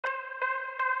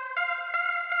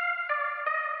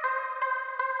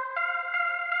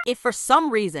If for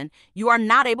some reason you are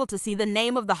not able to see the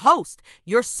name of the host,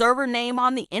 your server name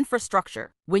on the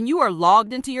infrastructure, when you are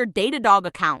logged into your Datadog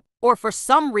account, or for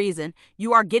some reason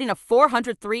you are getting a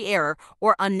 403 error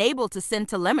or unable to send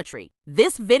telemetry,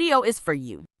 this video is for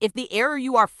you. If the error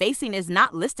you are facing is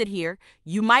not listed here,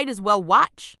 you might as well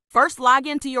watch. First, log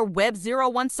into your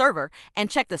Web01 server and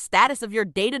check the status of your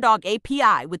Datadog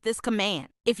API with this command.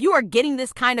 If you are getting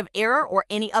this kind of error or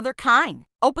any other kind,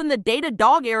 open the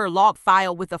Datadog error log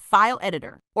file with a file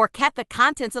editor, or cat the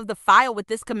contents of the file with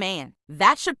this command.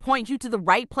 That should point you to the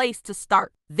right place to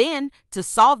start. Then, to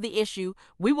solve the issue,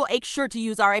 we will make sure to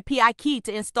use our API key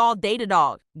to install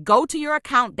Datadog. Go to your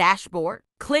account dashboard,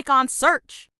 click on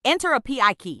Search, enter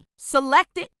API key,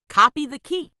 select it, copy the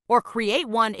key, or create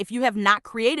one if you have not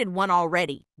created one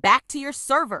already. Back to your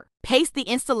server, paste the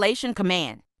installation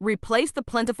command. Replace the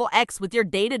plentiful X with your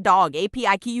Datadog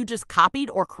API key you just copied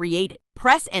or created.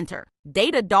 Press enter.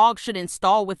 Datadog should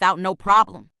install without no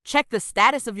problem. Check the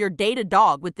status of your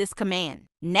Datadog with this command.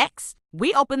 Next,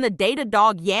 we open the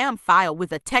Datadog YAM file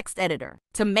with a text editor.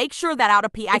 To make sure that our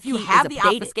API key is updated, the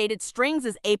obfuscated strings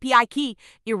as API key,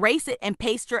 erase it and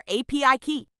paste your API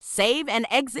key. Save and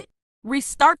exit.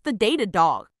 Restart the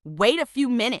Datadog. Wait a few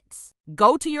minutes.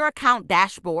 Go to your account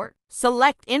dashboard.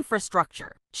 Select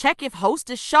infrastructure. Check if host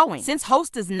is showing. Since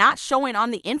host is not showing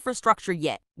on the infrastructure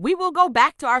yet, we will go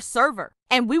back to our server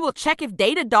and we will check if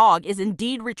Datadog is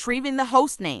indeed retrieving the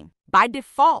host name. By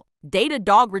default,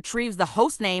 Datadog retrieves the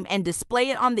host name and display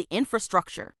it on the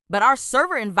infrastructure, but our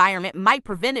server environment might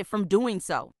prevent it from doing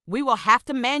so. We will have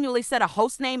to manually set a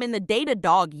host name in the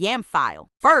Datadog YAM file.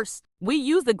 First, we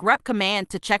use the grep command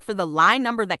to check for the line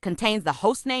number that contains the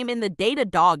host name in the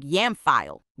Datadog YAM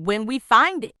file. When we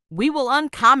find it, we will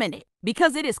uncomment it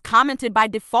because it is commented by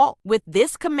default. With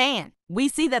this command, we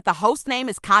see that the host name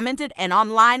is commented and on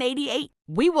line 88.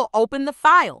 We will open the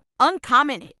file,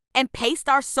 uncomment it, and paste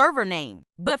our server name.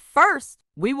 But first,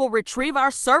 we will retrieve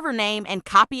our server name and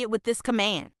copy it with this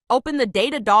command. Open the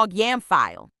Datadog YAM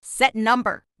file, set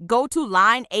number, go to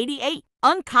line 88,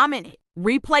 uncomment it,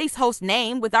 replace host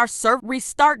name with our server,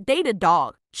 restart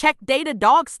Datadog, check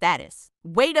Datadog status,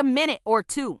 wait a minute or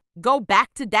two, go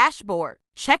back to dashboard,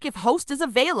 check if host is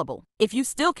available. If you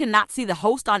still cannot see the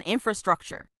host on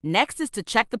infrastructure, next is to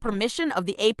check the permission of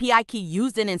the API key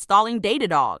used in installing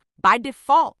Datadog. By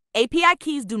default, API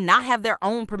keys do not have their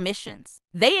own permissions.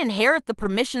 They inherit the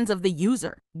permissions of the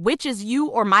user, which is you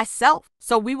or myself.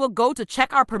 So we will go to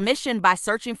check our permission by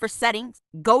searching for settings,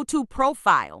 go to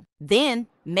profile. Then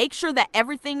make sure that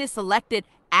everything is selected: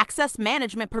 access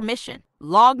management permission,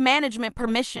 log management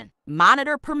permission,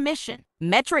 monitor permission,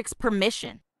 metrics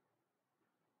permission.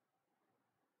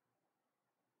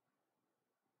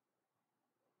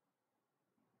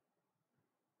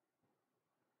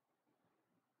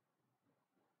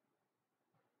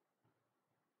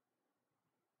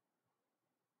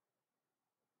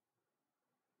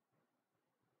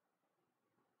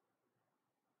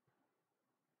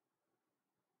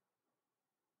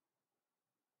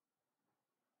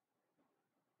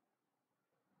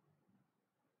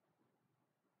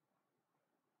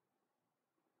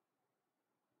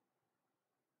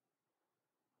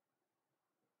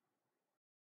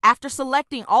 After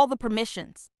selecting all the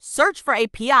permissions, search for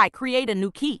API, create a new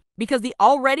key, because the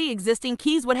already existing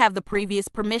keys would have the previous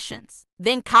permissions.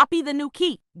 Then copy the new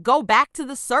key, go back to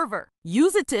the server,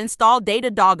 use it to install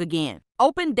Datadog again.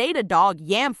 Open Datadog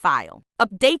YAM file,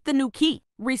 update the new key,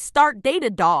 restart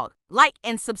Datadog. Like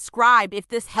and subscribe if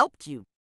this helped you.